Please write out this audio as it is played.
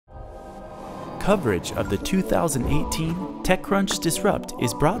Coverage of the 2018 TechCrunch Disrupt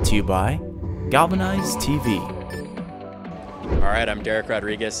is brought to you by Galvanize TV. All right, I'm Derek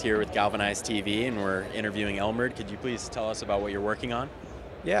Rodriguez here with Galvanize TV, and we're interviewing Elmer. Could you please tell us about what you're working on?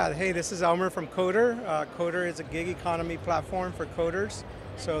 Yeah, hey, this is Elmer from Koder. Koder is a gig economy platform for coders.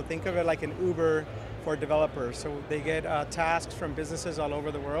 So think of it like an Uber for developers. So they get tasks from businesses all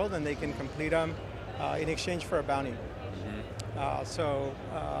over the world, and they can complete them in exchange for a bounty.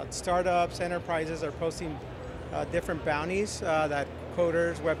 Startups, enterprises are posting different bounties that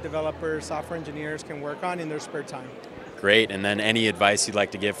coders, web developers, software engineers can work on in their spare time. Great, and then any advice you'd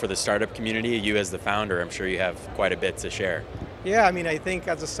like to give for the startup community? You as the founder, I'm sure you have quite a bit to share. Yeah, I mean, I think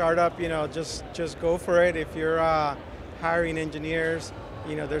as a startup, just go for it. If you're hiring engineers,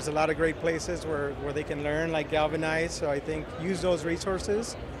 there's a lot of great places where they can learn, like Galvanize. So I think use those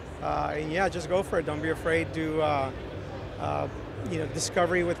resources, and yeah, just go for it. Don't be afraid to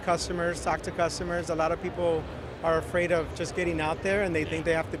discovery with customers, talk to customers. A lot of people are afraid of just getting out there, and they think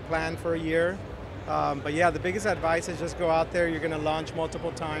they have to plan for a year. But yeah, the biggest advice is just go out there. You're going to launch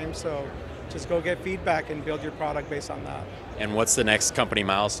multiple times, so just go get feedback and build your product based on that. And what's the next company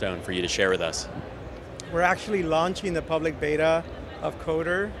milestone for you to share with us? We're actually launching the public beta of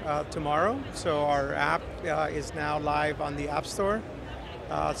Koder tomorrow. So our app is now live on the App Store.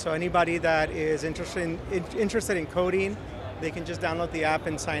 So anybody that is interested in coding, they can just download the app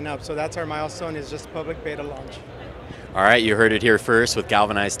and sign up. So that's our milestone, is just public beta launch. All right, you heard it here first with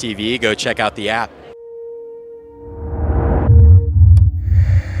Galvanize TV. Go check out the app.